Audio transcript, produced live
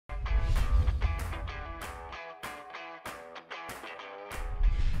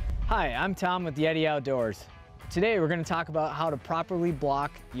Hi, I'm Tom with Yetti Outdoors. Today we're going to talk about how to properly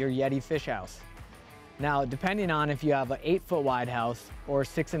block your Yetti Fish House. Now, depending on if you have an 8-foot wide house or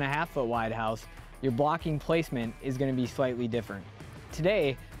 6.5-foot wide house, your blocking placement is going to be slightly different.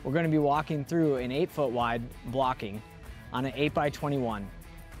 Today, we're going to be walking through an 8-foot wide blocking on an 8x21.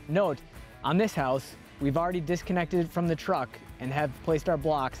 Note, on this house, we've already disconnected from the truck and have placed our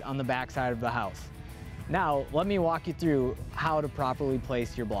blocks on the back side of the house. Now, let me walk you through how to properly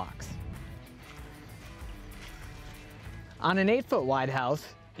place your blocks. On an 8-foot wide house,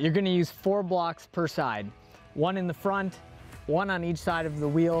 you're going to use 4 blocks per side. 1 in the front, 1 on each side of the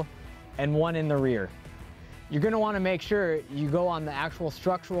wheel, and 1 in the rear. You're going to want to make sure you go on the actual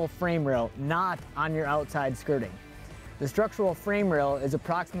structural frame rail, not on your outside skirting. The structural frame rail is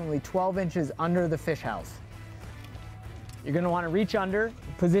approximately 12 inches under the fish house. You're going to want to reach under,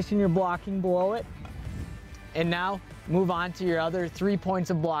 position your blocking below it, and now move on to your other 3 points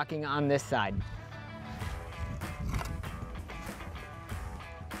of blocking on this side.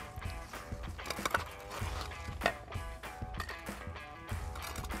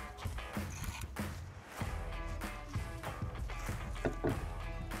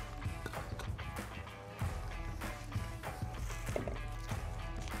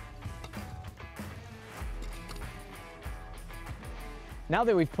 Now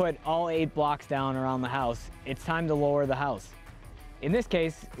that we've put all 8 blocks down around the house, it's time to lower the house. In this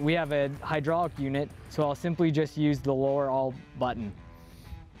case, we have a hydraulic unit, so I'll simply just use the lower all button.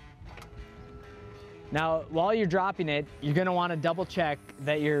 Now, while you're dropping it, you're going to want to double check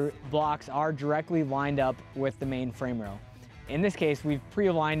that your blocks are directly lined up with the main frame rail. In this case, we've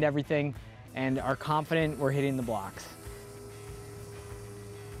pre-aligned everything and are confident we're hitting the blocks.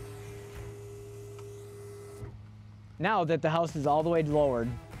 Now that the house is all the way lowered,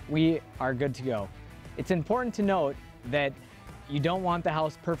 we are good to go. It's important to note that you don't want the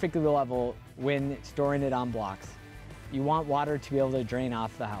house perfectly level when storing it on blocks. You want water to be able to drain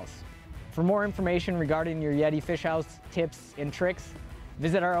off the house. For more information regarding your Yetti Fish House tips and tricks,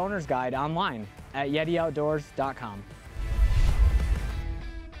 visit our owner's guide online at yettioutdoors.com.